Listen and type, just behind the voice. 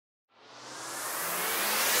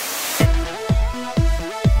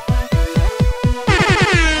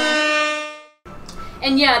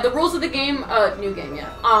And yeah, the rules of the game, new game,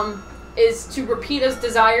 yeah, is to repeat as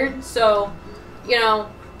desired. So, you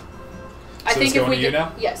know, I think if we did,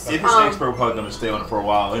 yes, if it's expert, we're probably gonna stay on it for a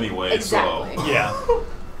while anyway. Exactly. So. Yeah.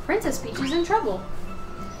 Princess Peach is in trouble.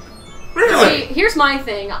 Really? See, here's my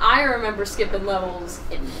thing. I remember skipping levels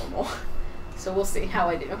in normal, so we'll see how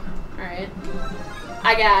I do. All right.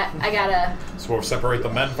 I gotta. So we'll separate the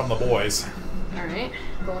men from the boys. All right.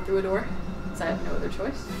 Going through a door, because I have no other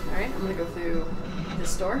choice. All right. I'm gonna go through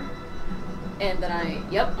this door, and then I'm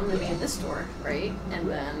gonna be in this door, right? And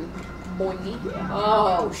then, boingy.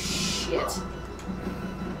 Oh shit.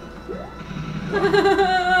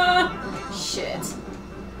 Shit.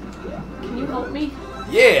 Can you help me?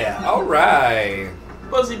 Yeah, alright.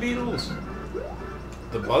 Buzzy Beetles.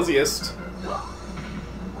 The buzziest.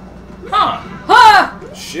 Huh. Ha!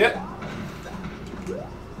 Shit.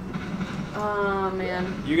 Oh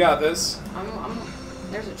man. You got this.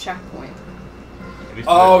 There's a checkpoint.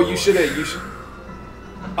 Oh, you should.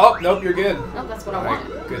 Oh, nope, you're good. Nope, that's what I Alright,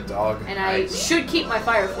 wanted. good dog. And I should keep my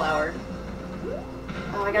fire flower.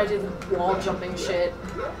 Oh, I gotta do the wall jumping shit.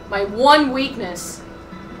 My one weakness.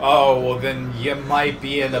 Oh, well then you might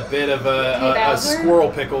be in a bit of a squirrel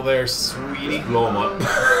pickle there, sweetie. Blow him up.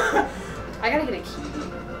 I gotta get a key.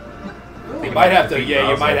 You might have to, yeah,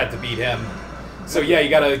 you might have to beat him. So yeah, you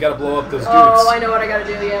gotta blow up those dudes. Oh, I know what I gotta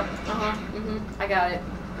do, yeah. I got it.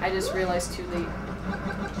 I just realized too late.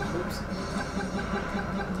 Oops.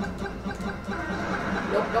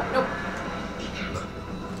 Nope.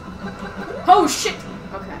 Oh shit!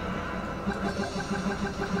 Okay.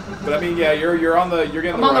 But I mean, yeah, you're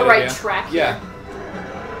getting I'm on the right track here. Yeah.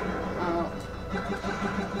 Oh.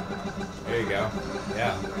 There you go.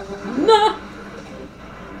 Yeah. No!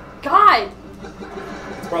 God!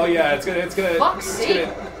 It's probably, yeah, it's gonna. Fuck's sake.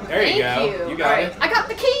 There you go. Thank you. You got All it. right. I got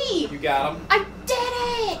the key! You got him. I did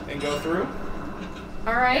it! And go through.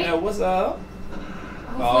 Alright. And what's up?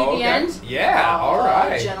 Hopefully the end. Yeah,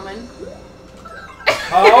 alright. Gentlemen.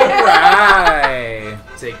 Alright.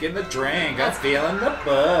 Taking the drink. I'm feeling the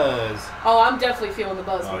buzz. Oh, I'm definitely feeling the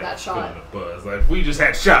buzz from that shot. The buzz. Like, we just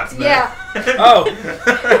had shots, man. Yeah. Oh.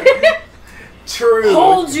 True.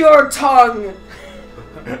 Hold your tongue.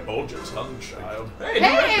 Hold your tongue, child.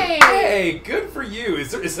 Hey! Good for you.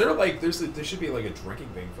 Is there like there should be like a drinking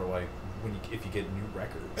thing for like when if you get new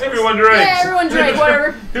records. Everyone drinks. Yeah, everyone drink.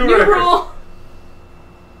 Whatever. New rule.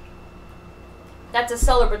 That's a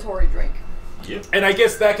celebratory drink. Yep. And I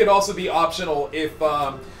guess that could also be optional if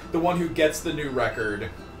the one who gets the new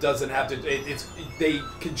record doesn't have to. They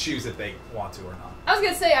can choose if they want to or not. I was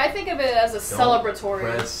gonna say I think of it as a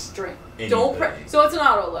celebratory drink. Don't press. So it's an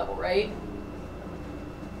auto level, right?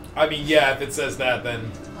 I mean, yeah. If it says that,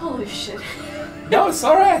 then. Holy shit. No, it's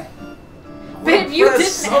all right. Babe, you did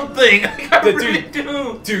something.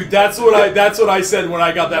 Dude, that's what I said when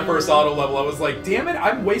I got that first auto level. I was like, damn it,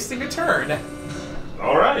 I'm wasting a turn.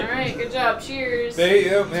 All right. All right, good job. Cheers. There you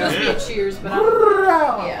go, Supposed to be a cheers, but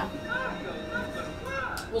yeah.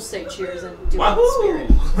 We'll say cheers and do it in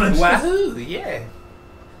spirit. Wahoo! Yeah.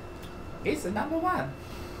 It's the #1.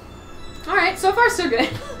 All right, so far so good.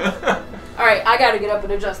 All right, I gotta get up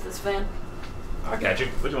and adjust this fan. I got you.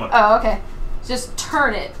 What do you want? Oh, okay. Just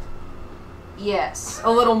turn it. Yes,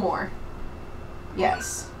 a little more.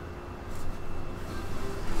 Yes.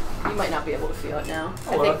 You might not be able to feel it now.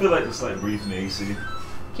 Oh, I feel like it's like breathing the AC.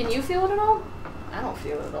 Can you feel it at all? I don't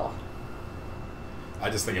feel it at all.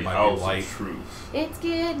 I just think it might be light. Truth. It's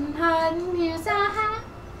getting hot in here, so hot.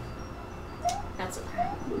 That's okay.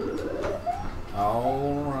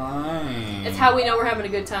 Alright. It's how we know we're having a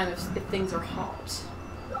good time if things are hot.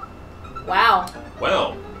 Wow.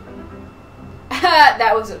 Well.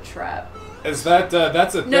 That was a trap. Is that,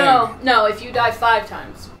 that's a thing? No, if you die 5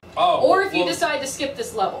 times. Oh. Or if you decide to skip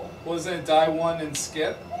this level. Wasn't it die 1 and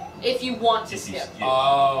skip? If you want to skip.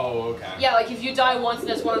 Oh, okay. Yeah, like if you die once and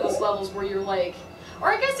it's one of those levels where you're like... Or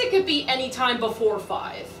I guess it could be any time before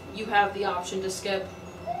 5. You have the option to skip.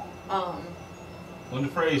 When the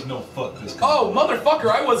phrase "no fuck this." Oh, motherfucker!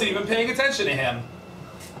 I wasn't even paying attention to him.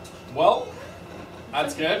 Well,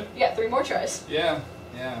 that's good. Yeah, 3 more tries. Yeah.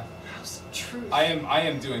 How's the truth? I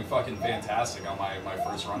am doing fucking fantastic on my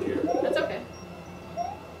first run here. That's okay.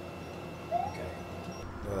 Okay.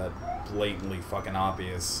 That blatantly fucking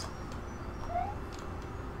obvious.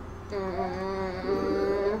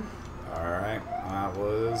 Alright, that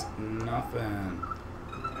was nothing.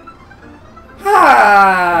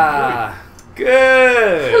 Ah!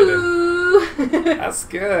 Good! Ooh. That's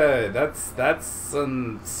good. That's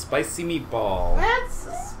some spicy meatball. That's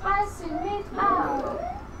a spicy meatball.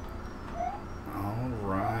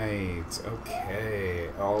 Alright, okay.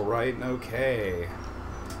 Alright, okay.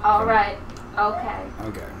 Alright. Okay.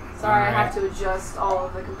 Okay. Sorry, I Alright. have to adjust all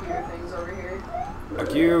of the computer things over here.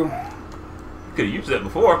 Fuck you. You could have used that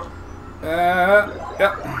before.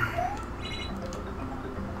 Yep.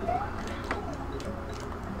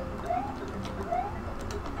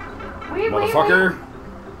 Wait, Motherfucker.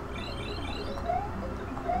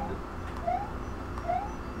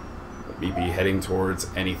 Let me be heading towards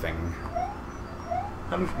anything.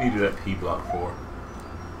 How much do you need that P block for?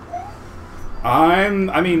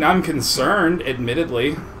 I'm concerned,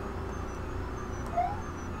 admittedly.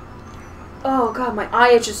 Oh god, my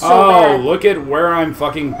eye itches so Oh, bad. look at where I'm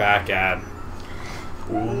fucking back at.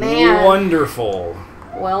 Man. Wonderful.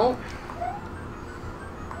 Well,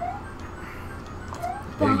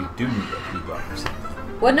 Yeah, you do need that P block for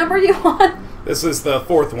something. what number are you on? This is the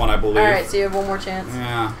fourth one, I believe. Alright, so you have one more chance.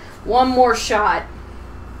 Yeah. One more shot.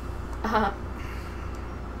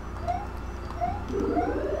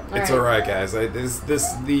 It's alright, guys.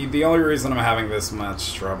 The only reason I'm having this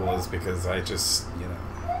much trouble is because I just, you know,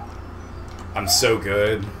 I'm so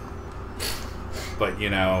good. But, you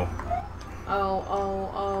know...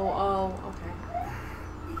 Oh, okay.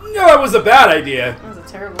 No, that was a bad idea. That was a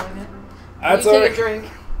terrible idea. That's you take alright. a drink.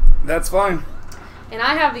 That's fine. And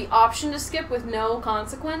I have the option to skip with no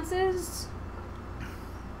consequences.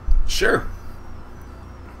 Sure.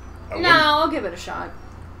 No, I'll give it a shot.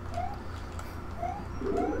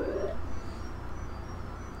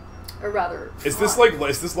 Or rather, Is this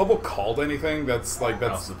level called anything? That's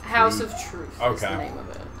House of Truth. Is Okay. the name of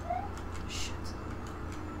it. Shit.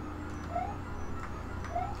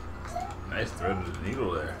 Nice thread of the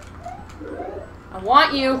needle there. I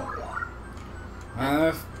want you.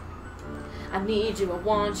 Uh, I need you. I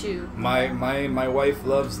want you. my wife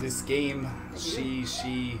loves this game.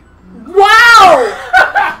 She Wow!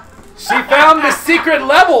 found the secret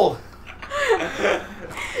level.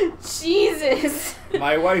 Jesus.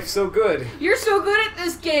 My wife's so good. You're so good at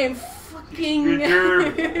this game. Fucking.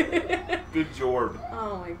 Good job.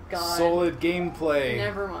 Oh my god. Solid gameplay.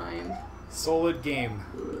 Never mind. Solid game.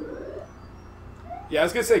 Yeah, I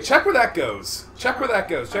was gonna say, check where that goes. Check where that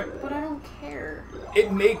goes. Check. But I don't care.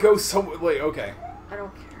 It may go somewhere. Like, okay. I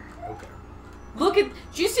don't care. Okay. Look at.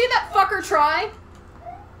 Did you see that fucker try?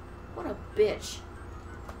 What a bitch.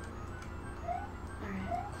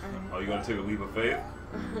 Alright. Oh, you gonna take a leap of faith?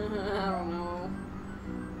 I don't know.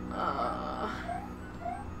 I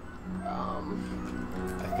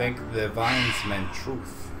think the vines meant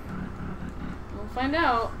truth. We'll find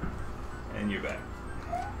out. And you're back.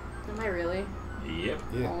 Am I really? Yep.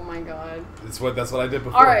 Yeah. Oh my god. That's what I did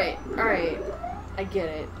before. Alright. I get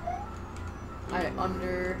it. I'm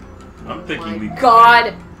Oh thinking my leap of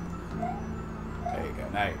god! There you go.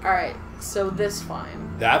 Now you go. Alright, so this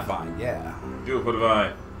vine. That vine, yeah. faith. Do it for the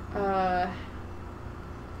vine.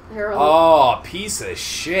 There are Oh, piece of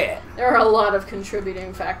shit. there are a lot of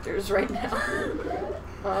contributing factors right now.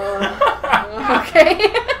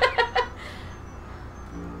 Okay.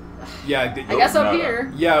 Yeah. I guess up no, no.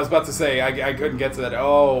 here. Yeah, I was about to say, I couldn't get to that.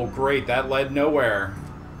 Oh, great. That led nowhere.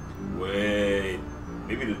 Wait.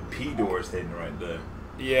 Maybe the P door is hidden right there.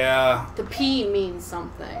 Yeah. The P means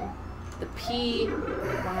something. The P.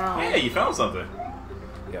 Wow. Hey, you found something.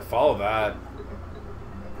 Yeah, follow that.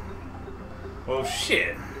 Oh,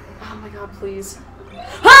 shit. Oh my god, please.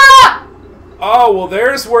 Ah! Oh, well,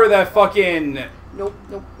 there's where that fucking... Nope.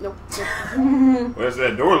 Where's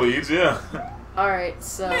that door leads? Yeah. Alright,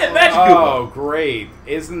 so Man, magic Oh, Koopa. great.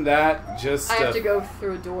 Isn't that just I have to go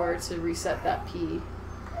through a door to reset that P.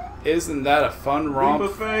 Isn't that a fun Leap romp?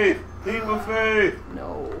 of faith. Leap of faith.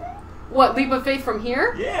 No. What, leap of faith from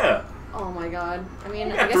here? Yeah. Oh my god. I mean,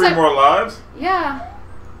 You I got guess 3 more lives. Yeah.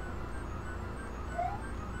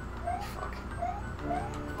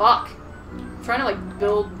 Fuck. I'm trying to like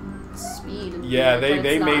build speed. And Yeah, but it's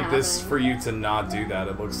they not made this happening. for you to not do that,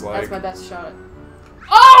 it looks like. That's my best shot.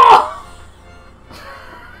 Oh!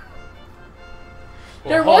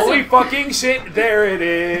 There Well, was holy a- fucking shit, there it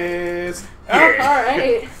is. Oh,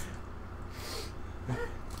 alright.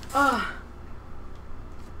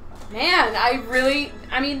 Man,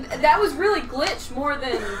 I mean, that was really glitched more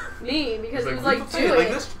than me, because it was like, do like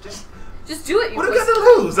it. this. Just do it, you What do pussy. you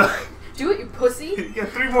got to lose? Do it, you pussy. You got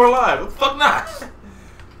 3 more lives. What the fuck not?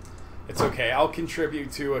 It's okay, I'll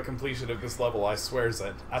contribute to a completion of this level, I swears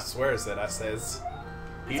it. I swears it, I says.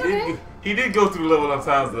 He It's did. okay. He did go through the level enough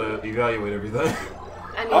times to evaluate everything.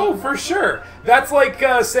 I mean, Oh, for sure. That's like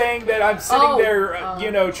saying that I'm sitting Oh, there, oh.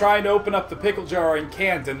 you know, trying to open up the pickle jar and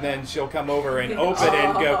can't, and then she'll come over and open it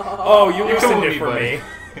and go, oh, you You're loosened coming it with for buddy. me.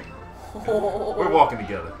 We're walking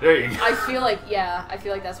together. There you go. I feel like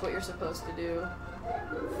that's what you're supposed to do.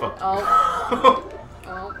 Fuck. Oh.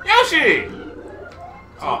 Oh. Yoshi!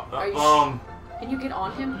 Are you Can you get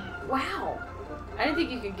on him? Wow. I didn't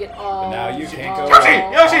think you could get on. But now you can't go.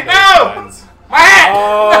 Yoshi, no! My hat!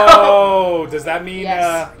 Oh, does that mean,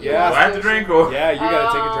 Yes. yeah? Do I have to drink or? Yeah, you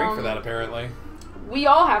gotta take a drink for that, apparently. We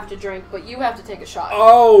all have to drink, but you have to take a shot.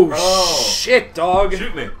 Oh, shit, dog.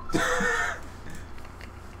 Shoot me.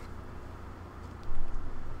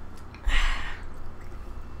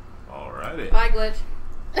 Alrighty. Bye, Glitch.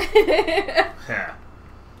 Yeah.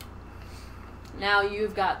 Now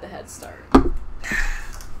you've got the head start.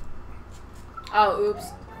 Oh, oops.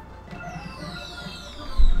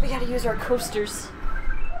 We gotta use our coasters.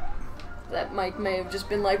 That Mike may have just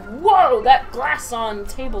been like, whoa, that glass on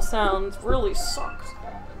table sounds really sucks.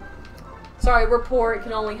 Sorry, we're poor. It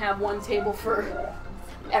can only have one table for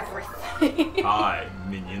everything. Hi,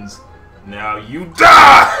 minions. Now you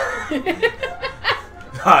die!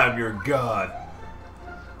 I'm your god.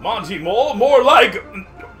 Monty Mole, more like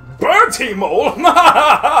Bertie Mole. What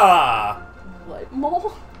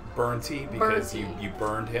mole? Burnty, because Burnty. you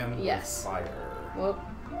burned him Yes. with fire. Whoop.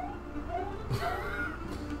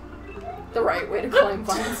 The right way to climb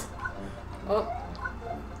vines. Oh.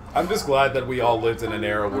 I'm just glad that we all lived in an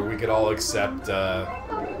era where we could all accept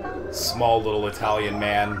small little Italian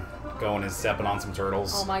man going and stepping on some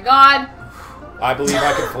turtles. Oh my god. I believe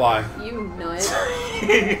I could fly. You nut.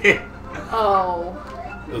 Oh.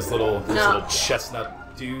 Those little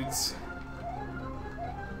chestnut dudes.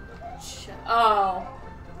 Oh.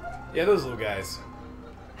 Yeah, those little guys.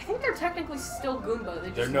 I think they're technically still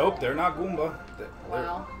Goomba. They're not Goomba.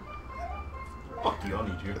 Wow. Fuck you, I'll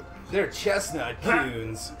need you. They're chestnut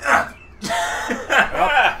tunes.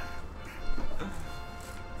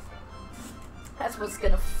 That's what's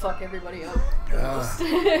gonna fuck everybody up.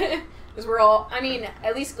 Because we're all, I mean,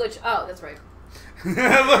 at least Glitch. Oh, that's right. Look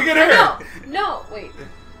at her. No, wait.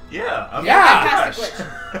 Yeah, I Yeah. passed the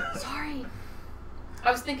Glitch. Sorry.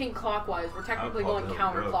 I was thinking clockwise. We're technically going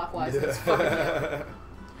counterclockwise. It's fucking up.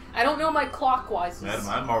 I don't know my clockwise. Madam,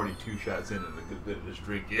 I'm already 2 shots in and a good bit of this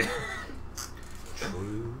drink yet.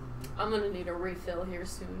 True. I'm gonna need a refill here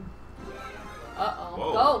soon. Uh-oh.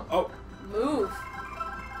 Whoa. Go! Oh. Move!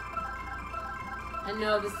 And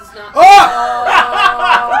no, this does not. Oh!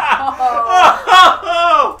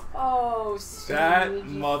 Oh, That sneaky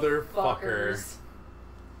motherfucker. fuckers.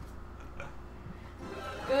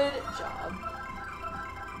 Good job.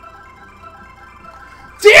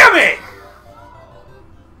 Damn it!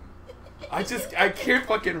 I can't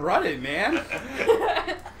fucking run it, man.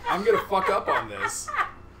 I'm gonna fuck up on this.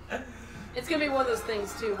 It's gonna be one of those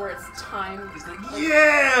things too where it's timed. He's like,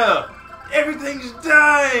 yeah! Everything's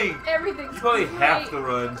dying! Everything's You probably great. have to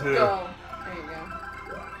run too. Go. There you go.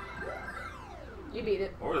 You beat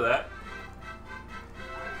it. Or that.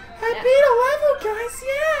 Yeah. Beat a level, guys,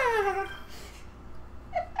 yeah!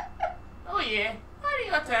 Oh yeah,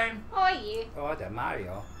 Mario time. Oh yeah. Oh, that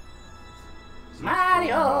Mario.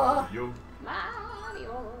 Mario. Yo.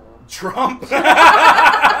 Mario. Trump.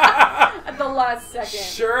 At the last second.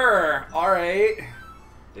 Sure. Alright.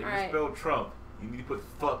 They Alright. misspelled Trump. You need to put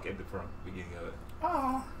fuck at the front beginning of it.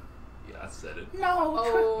 Oh. Yeah, I said it. No.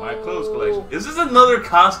 Oh. My clothes collection. Is this another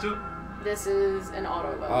costume? This is an auto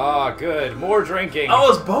level. Oh, good. More drinking.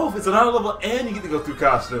 Oh, it's both. It's an auto level and you get to go through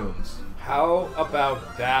costumes. How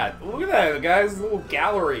about that? Look at that, guys. A little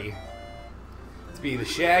gallery. To be the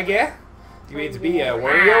Shaggy. You mean to be a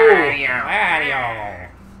Wario. Mario.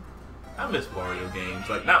 I miss Wario games.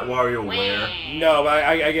 Like, not WarioWare. No, but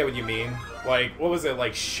I get what you mean. Like, what was it?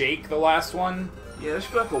 Like Shake, the last one? Yeah, there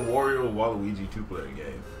should be like a Wario Waluigi 2-player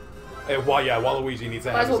game. Well, yeah, Waluigi needs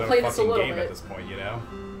to Might have as his well own play this a fucking little game bit. at this point, you know?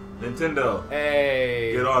 Nintendo,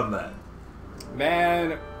 Hey. get on that. Man.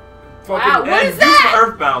 Wow, Fucking. what And is do that? some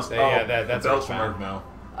Earthbound. Yeah, that's bells from Earthbound.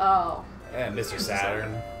 Earthbound. Oh. And Mr.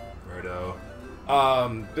 Saturn. Murdo.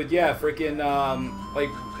 But yeah, freaking, like,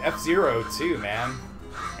 F-Zero too, man.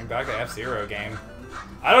 Bring back the F-Zero game.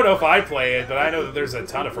 I don't know if I'd play it, but I know that there's a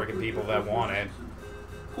ton of freaking people that want it.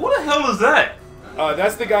 Who the hell is that?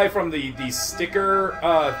 That's the guy from the sticker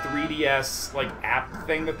 3DS like app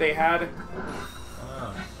thing that they had.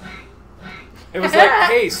 It was like,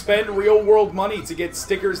 hey, spend real world money to get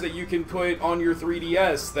stickers that you can put on your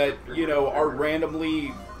 3DS that, you know, are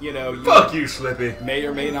randomly, you know, you Fuck you, Slippy. may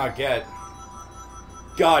or may not get.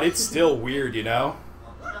 God, it's still weird, you know?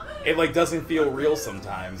 It like doesn't feel real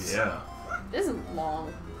sometimes. Yeah. This isn't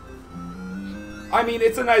long. I mean,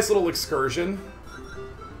 it's a nice little excursion.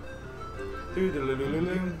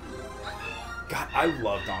 God, I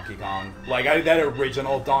love Donkey Kong. Like, that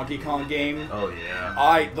original Donkey Kong game. Oh yeah.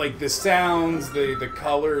 I like the sounds, the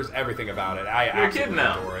colors, everything about it. I You're a kid absolutely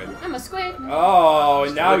now. adore it. I'm a squid. Oh,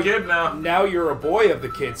 and now You're a kid now. Now you're a boy of the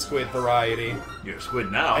kid squid variety. You're a squid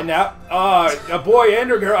now. And now, a boy and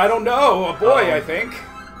a girl. I don't know. A boy, I think.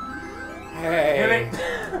 Hey.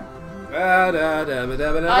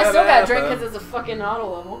 I still gotta drink because it's a fucking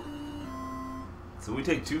auto level. So we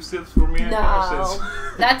take 2 sips for me. No,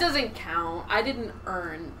 that doesn't count. I didn't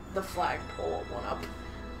earn the flagpole 1-up.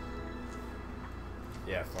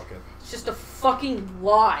 Yeah, fuck it. It's just a fucking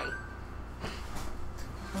lie.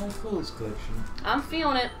 Oh, Coolest collection. I'm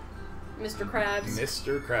feeling it, Mr. Krabs.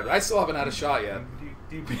 Mr. Krabs. I still haven't had a shot yet.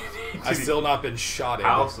 I've still not been shotted.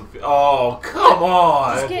 Oh, come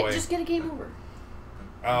on! Just get a game over.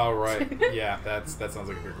 Oh, right. Yeah, that sounds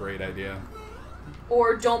like a great idea.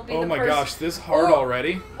 Or don't be the person. Oh my gosh, this hard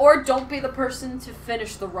already? Or don't be the person to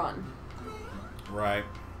finish the run. Right.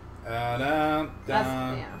 Yeah.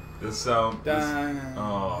 This oh,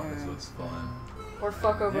 this looks fun. Or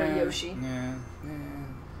fuck over a Yoshi.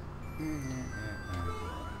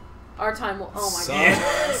 Our time will. Oh my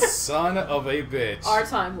god. Son of a bitch. Our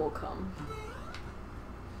time will come.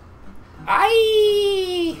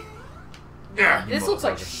 Yeah, This looks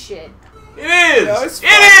like shit. It is! No, it's it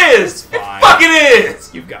is! It's fine. It fucking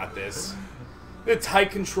is! You've got this. The tight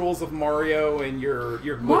controls of Mario and your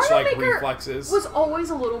Mario glitch-like Maker reflexes. was always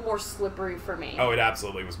a little more slippery for me. Oh, it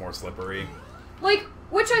absolutely was more slippery. Like,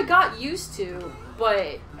 which I got used to,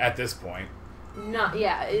 but At this point. not.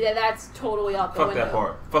 Yeah, that's totally out the Fuck window. that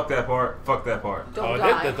part. Fuck that part. Fuck that part. Don't Oh,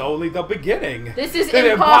 die. that's only the beginning. This is It's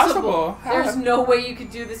impossible. There's no way you could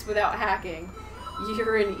do this without hacking.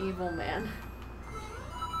 You're an evil man.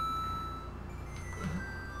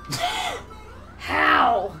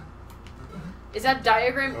 How? Is that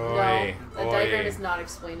diagram? Oi, No, that oi. diagram is not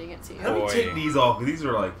explaining it to you. Let me take these off, because these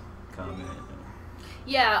are like comment.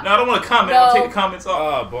 Yeah, No, I don't want to comment. No. I'll take the comments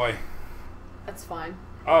off. Oh, boy. that's fine.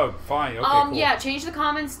 Oh, fine. Okay, cool. Yeah, change the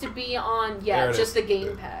comments to be on There it just is. the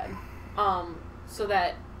gamepad. So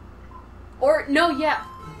that, or no, yeah,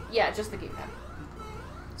 just the gamepad.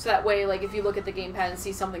 So that way, like, if you look at the gamepad and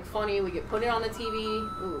see something funny, we could put it on the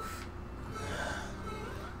TV. Oof.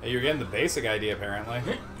 Hey, you're getting the basic idea, apparently.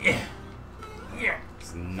 Yeah.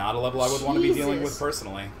 It's not a level I would want to be dealing with Jesus.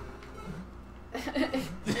 personally.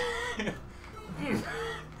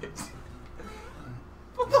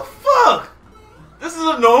 What the fuck? This is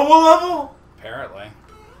a normal level? Apparently.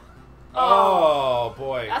 Oh. Oh,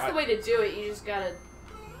 boy. That's the way to do it. You just gotta.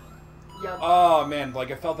 Yup. Oh, man.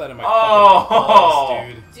 Like, I felt that in my Oh. fucking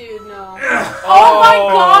balls, dude. Dude, no. Oh, Oh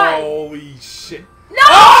my god! Holy shit. No!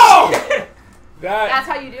 Oh! That's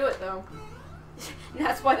how you do it, though.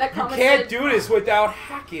 That's why that You comment can't said, do this without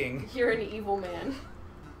hacking. you're an evil man.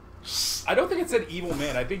 I don't think it said evil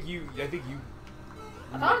man. I think you.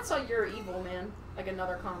 I thought it saw you're evil man. Like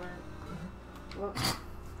another comment. Well,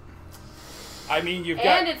 I mean, you've got.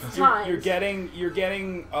 And it's timed. You're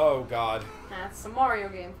getting. Oh God. that's a Mario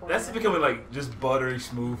game for That's you. becoming like just buttery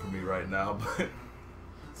smooth for me right now, but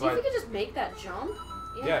See if we could just make that jump.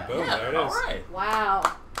 Yeah, boom. There it is. alright.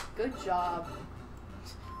 Wow. Good job.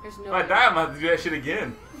 There's no If I way. die, I'm gonna have to do that shit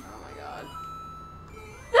again. Oh my god.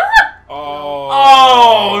 Oh.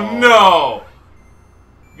 Oh no!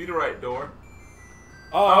 Be the right door.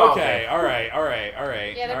 Oh, Oh, okay. okay. All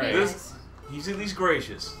right. Yeah, that'd be This- nice. He's at least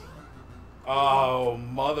gracious. Oh,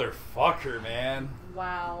 motherfucker, man.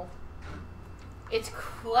 Wow. It's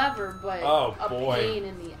clever, but Oh, a boy. pain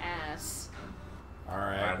in the ass. All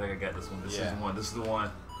Alright, I right. think I got this one. This Yeah. is the one. This is the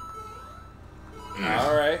one.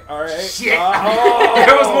 All right. Shit! Oh.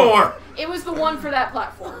 There was more! It was the one for that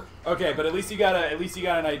platform. Okay, but at least you got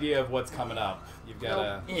an idea of what's coming up. You've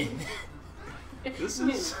got a This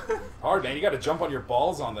is... hard, man. You got to jump on your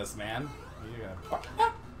balls on this, man. You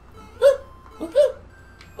gotta...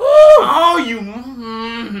 Oh, you...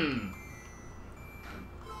 Mm-hmm.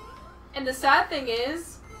 And the sad thing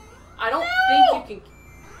is, I don't think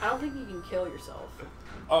you can kill yourself.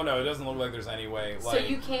 Oh no, it doesn't look like there's any way. So Like,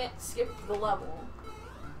 you can't skip the level.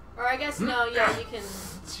 Or I guess no, yeah, you can.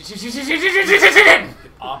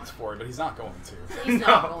 opt for it, but he's not going to. He's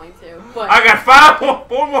not going to. But I got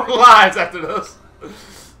four more lives after this.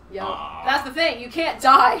 yo, that's the thing. You can't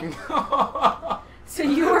die. So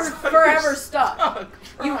you are forever stuck.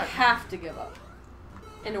 You have to give up,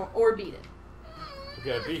 and or beat it.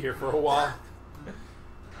 We're gonna be here for a while.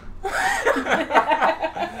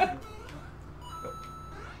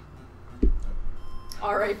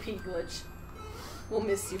 R.I.P. Glitch. We'll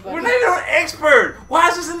miss you, buddy. We're not even an expert. Why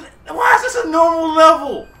is this a normal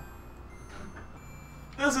level?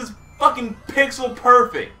 This is fucking pixel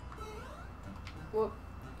perfect.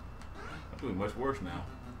 Doing much worse now.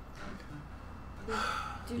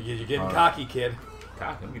 You're getting cocky, kid.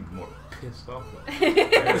 Cocky, I'm getting more pissed off.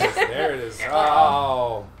 There it is.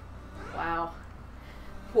 Oh. Wow.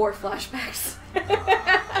 Poor flashbacks.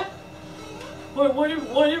 Why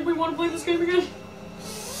did we want to play this game again?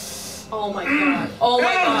 Oh my god. Oh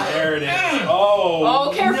my god. There it is. Oh.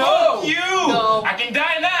 Oh, careful. No, you! No. I can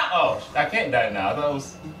die now! Oh, I can't die now. I thought it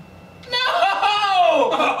was...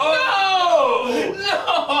 No! No!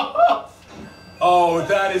 No! Oh,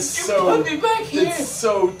 that is so. Put me back here! It's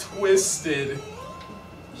so twisted.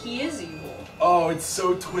 He is evil. Oh, it's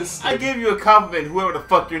so twisted. I give you a compliment, whoever the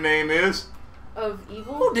fuck your name is. Of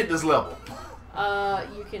evil? Who did this level?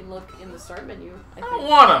 You can look in the start menu, I I think. don't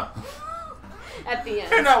wanna. At the end.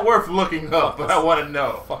 They're not worth looking up, but I want to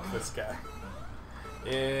know. Fuck this guy.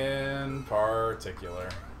 In particular.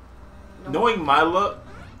 No. Knowing my luck,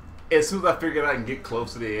 as soon as I figure out I can get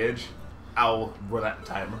close to the edge, I'll run out the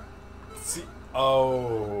timer. See.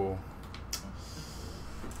 Oh.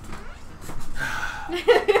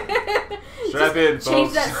 Strap in, folks.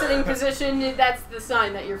 Change that sitting position. That's the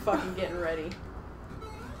sign that you're fucking getting ready.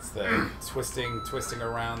 It's the twisting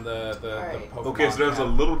around the Alright. Pokemon. Okay, so there's a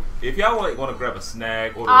cap. little. If y'all want to grab a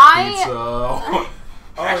snack, order I- pizza.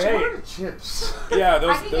 Oh, Actually, hey. what are the chips? Yeah, I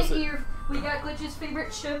those. can those get you. We got Glitch's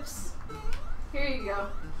favorite chips. Here you go.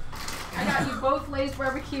 I got you both Lay's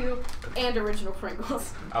barbecue and original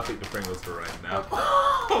Pringles. I'll take the Pringles for right now.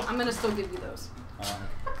 Okay. I'm gonna still give you those.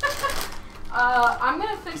 I'm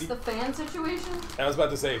gonna fix the fan situation. I was about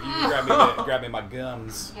to say, if you can grab me my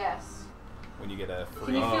gums Yes. when you get a Can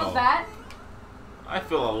free. you feel Oh. that? I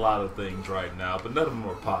feel a lot of things right now, but none of them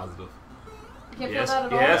are positive. You can't Yes, feel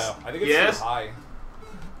that at yes. all? No, I think it's Yes. too high.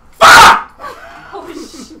 Holy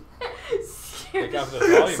shit. Pick up the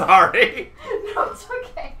volume. Sorry. No, it's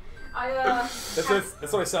okay.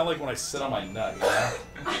 That's what I sound like when I sit on my nut. You know?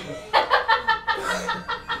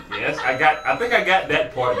 Yes, I think I got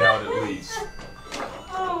that part down at least.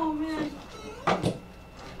 Oh, man.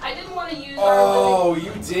 I didn't want to use Oh,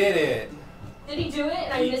 you did it. Did he do it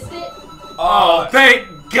and I missed it? Oh, thank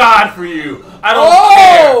God for you. I don't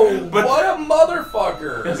Oh, care. But what a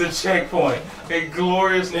motherfucker. it's a checkpoint. A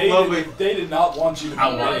glorious, They lovely. did not want you to be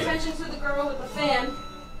Pay no late. attention to the girl with the fan.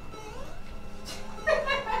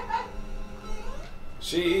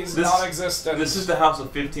 She's This- non-existent. This is the House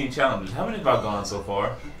of 15 challenges. How many have I gone so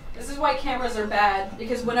far? This is why cameras are bad,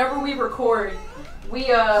 because whenever we record,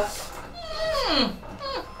 we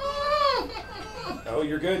Oh,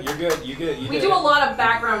 you're good. You're good. You good. You we did do it. a lot of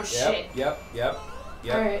background shit. Yep.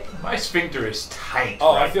 Alright. My sphincter is tight.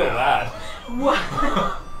 Oh, right I feel now. that. What?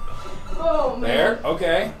 Oh man. There.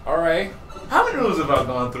 Okay. All right. How many rules have I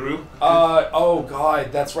gone through? Oh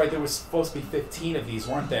God, that's right. There was supposed to be 15 of these,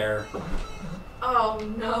 weren't there? Oh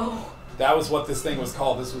no. That was what this thing was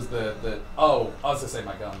called. This was the. Oh, I was gonna say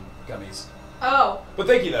my gummies. Oh. But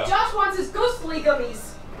thank you though. Josh wants his ghostly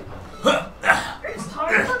gummies. It's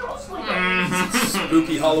time for ghostly gummies.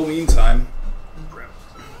 Spooky Halloween time.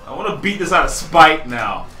 I want to beat this out of spite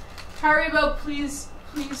now. Haribo, please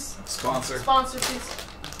Sponsor. sponsor, please.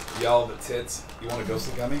 Y'all the tits. You want a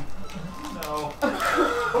ghostly gummy? No.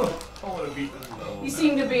 I want to beat this level. You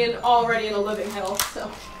seem to be already in a living hell,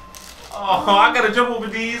 so. Oh, I gotta jump over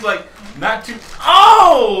these, like, not too.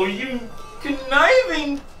 Oh, you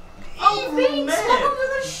conniving. Oh, evil thanks! man. Welcome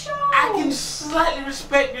to the show! I can slightly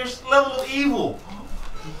respect your level of evil,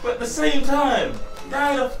 but at the same time,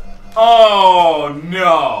 die of. Oh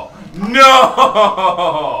no,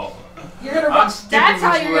 no! You're gonna I'm skipping That's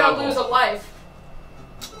how this you're gonna level. lose a life.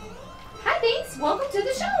 Hi, thanks. Welcome to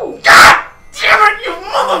the show. God damn it, you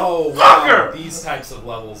Oh motherfucker! wow. These types of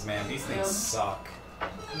levels, man. These things Yeah. suck.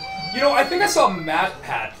 You know, I think I saw Matt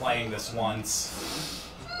Pat playing this once.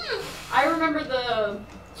 I remember the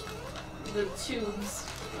tubes.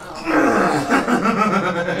 Oh.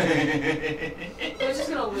 We're just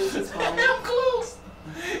gonna lose this one. I'm close.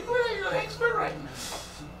 We're an expert right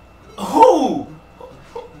now. Who?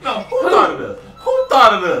 No, who thought of this? Who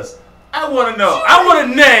thought of this? I want to know. I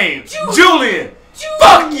want a name. Julian.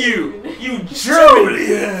 Fuck you. You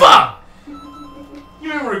Julian. Fuck. You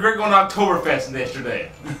remember Greg on Oktoberfest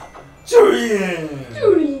yesterday? Julian!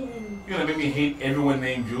 Julian. You're gonna make me hate everyone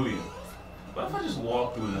named Julian. What if I just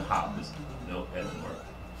walk through and hop? This nope, that doesn't work.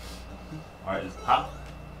 Alright, just hop.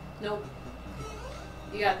 Nope.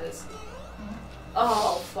 You got this.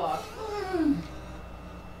 Oh, fuck.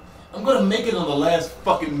 I'm gonna make it on the last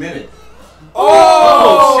fucking minute.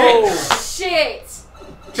 Oh! Shit!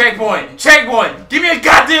 Checkpoint! Checkpoint! Give me a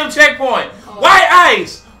goddamn checkpoint! Oh. Why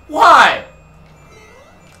ice? Why?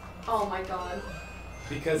 Oh my god.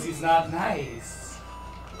 Because he's not nice.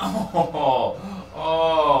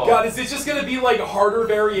 Oh. God, is it just gonna be like harder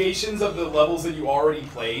variations of the levels that you already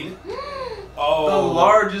played? Oh. The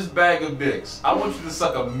largest bag of dicks. I want you to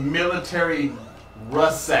suck a military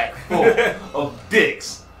rust sack full of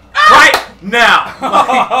dicks right now.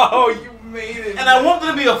 Oh, you made it. And I want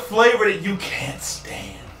there to be a flavor that you can't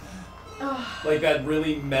stand. Like that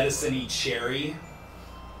really medicine-y cherry.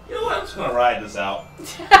 You know what? I'm just gonna ride this out.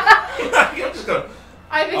 I'm just gonna.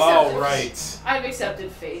 I've accepted. Oh, right. I've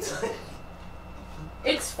accepted fate.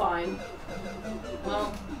 It's fine. Well,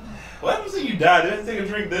 What happens if you die? Did I take a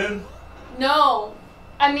drink then? no.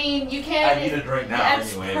 I mean, you can't. I need a drink now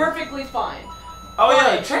That's anyway. perfectly fine. Oh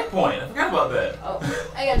yeah, Fine. checkpoint. I forgot about that. Oh,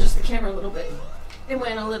 I adjust the camera a little bit. It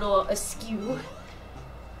went a little askew.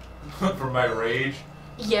 For my rage.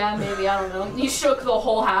 Yeah, maybe, I don't know. You shook the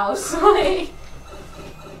whole house.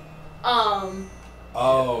 Like,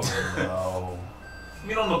 Oh, no. I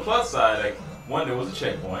mean, on the plus side, like, one, there was a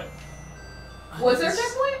checkpoint. was there a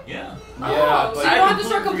checkpoint? Yeah. Yeah, Oh, but so you don't have to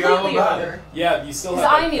start completely forgot completely about over. Yeah, you still 'Cause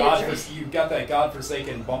have I that need a drink. you've got that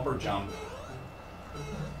godforsaken bumper jump.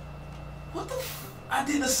 What the f? I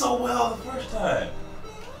did this so well the first time.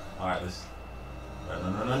 Alright, let's.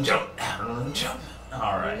 Run, jump. Run, jump.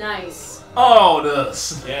 Alright. Nice. Oh,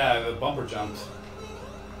 this. Yeah, the bumper jumped.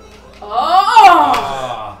 Oh!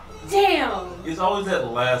 Ah, Damn! It's always that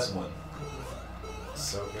last one.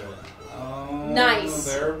 so good. Oh, Nice.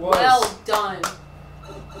 there it was. Well done.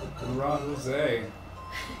 Hoorah, Jose.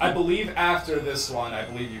 I believe after this one, I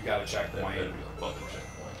believe you've got a That checkpoint. better be a fucking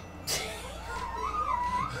checkpoint.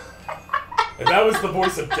 And that was the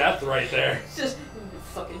voice of death right there. It's just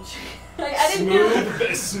fucking like, I didn't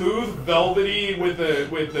hear. Smooth, velvety with the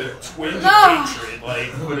twinge Ah. of hatred.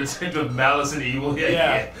 Like, With a tinge of malice and evil.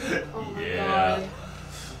 Yeah. Oh my Yeah. god.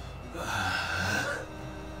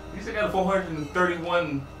 At least I got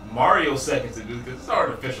 431 Mario seconds to do because it's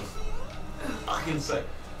artificial. Fucking second.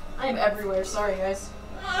 I am everywhere. Sorry, guys.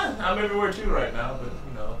 I'm everywhere too right now, but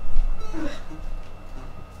you know.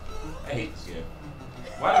 I hate this game.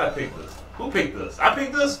 Why did I pick this? Who picked this? I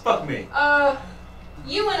picked this? Fuck me.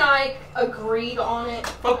 You and I agreed on it.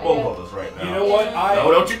 Fuck both of us right now. you know what?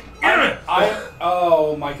 No, don't you.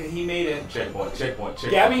 Oh my god, he made it. Checkpoint.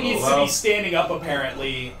 Gabby needs to be standing up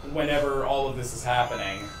apparently whenever all of this is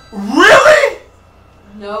happening. Really?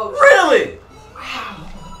 No. Really? Wow.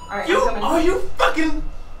 Alright, You I'm coming. are you fucking.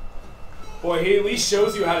 Boy, he at least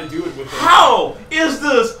shows you how to do it with How is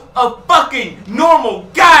this a fucking normal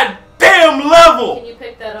goddamn level? Can you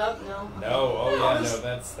pick that up? No. No, oh yeah, no,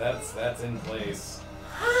 that's in place.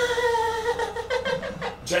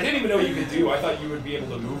 Which I didn't even know you could do. I thought you would be able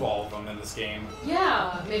to move all of them in this game.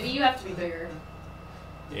 Yeah, maybe you have to be bigger.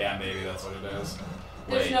 Yeah, maybe that's what it is.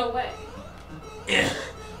 There's Wait. no way. Yeah.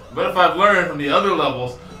 But if I've learned from the other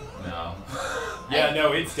levels, no. Yeah,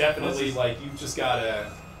 no, it's definitely like you've just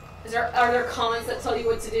gotta. Are there comments that tell you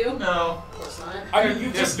what to do? No. Of course not. I mean,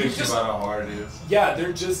 you Just just about how hard it is. yeah,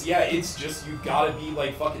 they're just it's just you gotta be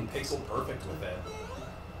like fucking pixel perfect with it.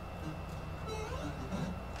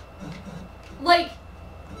 Like,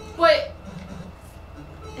 but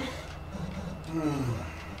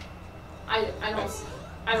I don't.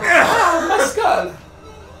 Oh my god!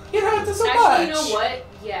 It hurt so Actually, you know what?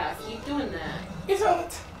 Yeah, keep doing that. It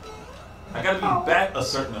hurt. I gotta be back a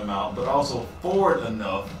certain amount, but also forward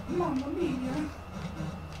enough. Mamma mia.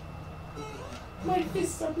 My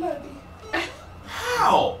fists are bloody.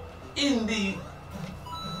 How? In the.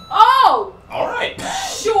 Oh, Alright.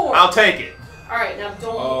 sure. I'll take it. All right, now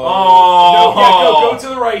don't. Oh. No, yeah, go to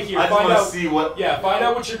the right here. I just Find want to out. see what. Yeah, find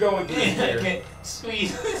out what you're going through I here. can't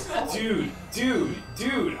squeeze.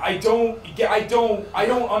 Dude, I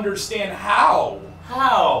don't understand how.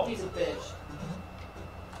 How? He's a bitch.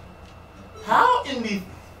 How in the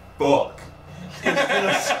fuck is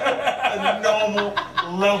this a normal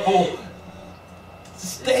level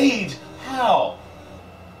stage? How?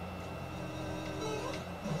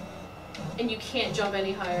 And you can't jump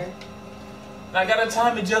any higher. I gotta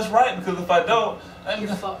time it just right because if I don't, I'm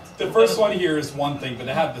You're fucked. The first one here is one thing, but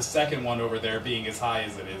to have the second one over there being as high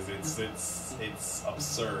as it is, it's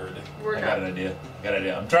absurd. We're I not. got an idea.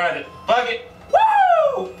 I'm trying it. Fuck it.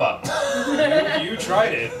 Woo! Fuck. You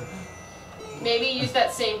tried it. Maybe use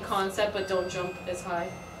that same concept, but don't jump as high.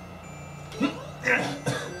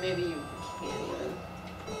 Maybe you can't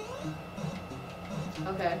even.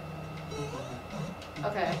 Okay.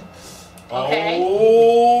 Okay. Okay.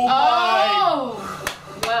 Oh my! Oh!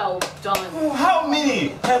 Well done. How many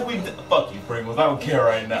have we? Fuck you, Pringles. I don't care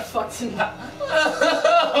right now. Fucked me.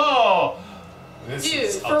 Oh, This Dude,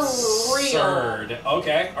 is for real. absurd.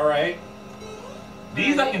 Okay, all right.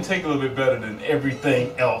 these I can take a little bit better than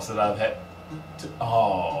everything else that I've had.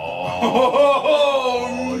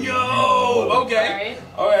 Oh, no! Okay.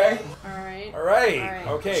 Okay. Alright. Alright.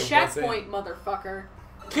 Okay. Checkpoint, motherfucker.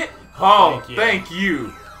 Oh, Thank thank you.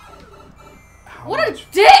 What a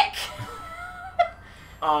dick!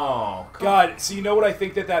 Oh, come God, so you know what I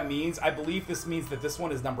think that means? I believe this means that this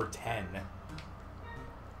one is number 10.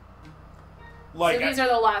 Like, So these are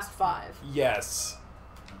the last 5. yes.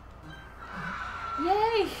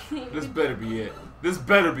 Yay! This better be it. This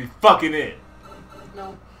better be fucking it.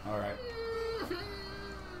 No. Alright.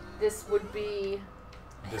 This would be...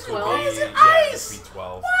 This would 12? be, Why is it yeah, ice? this would be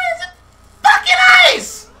 12. Why is it fucking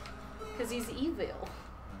ice? Because he's evil.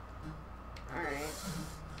 Alright.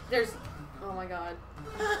 There's... Oh my god.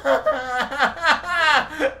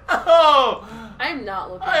 Oh, I'm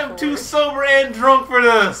not looking I am too forward. sober and drunk for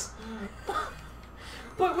this.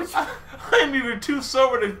 But which... I'm either too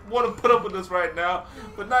sober to want to put up with this right now,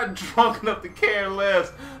 but not drunk enough to care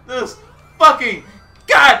less. This fucking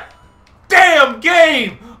goddamn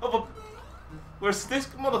game of a where this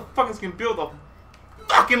motherfuckers can build a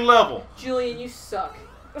fucking level. Julian, you suck.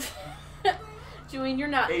 Julian, you're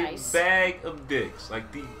not A nice. bag of dicks, like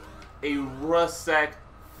a rust sack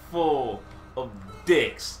full of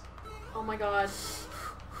dicks. Oh my god.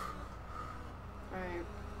 Alright.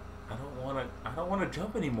 I don't wanna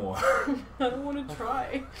jump anymore. I don't want to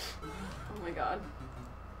try. Oh my god.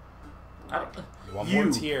 One You.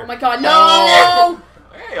 more tier. Oh my god, no!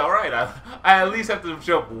 Hey, alright, I at least have to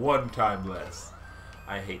jump one time less.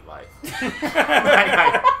 I hate life.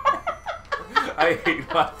 I hate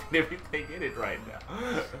life and everything in it right now.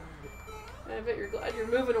 I bet you're glad you're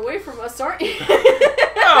moving away from us, aren't you?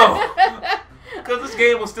 No! Because this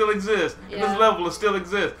game will still exist. And Yeah. this level will still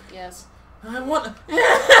exist. Yes. I want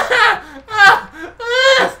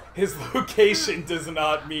His location does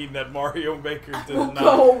not mean that Mario Maker does Oh, not.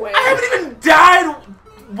 go away. I haven't even died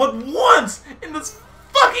but once in this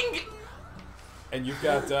fucking game. And you've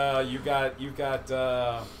got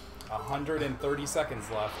 130 seconds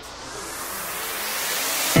left.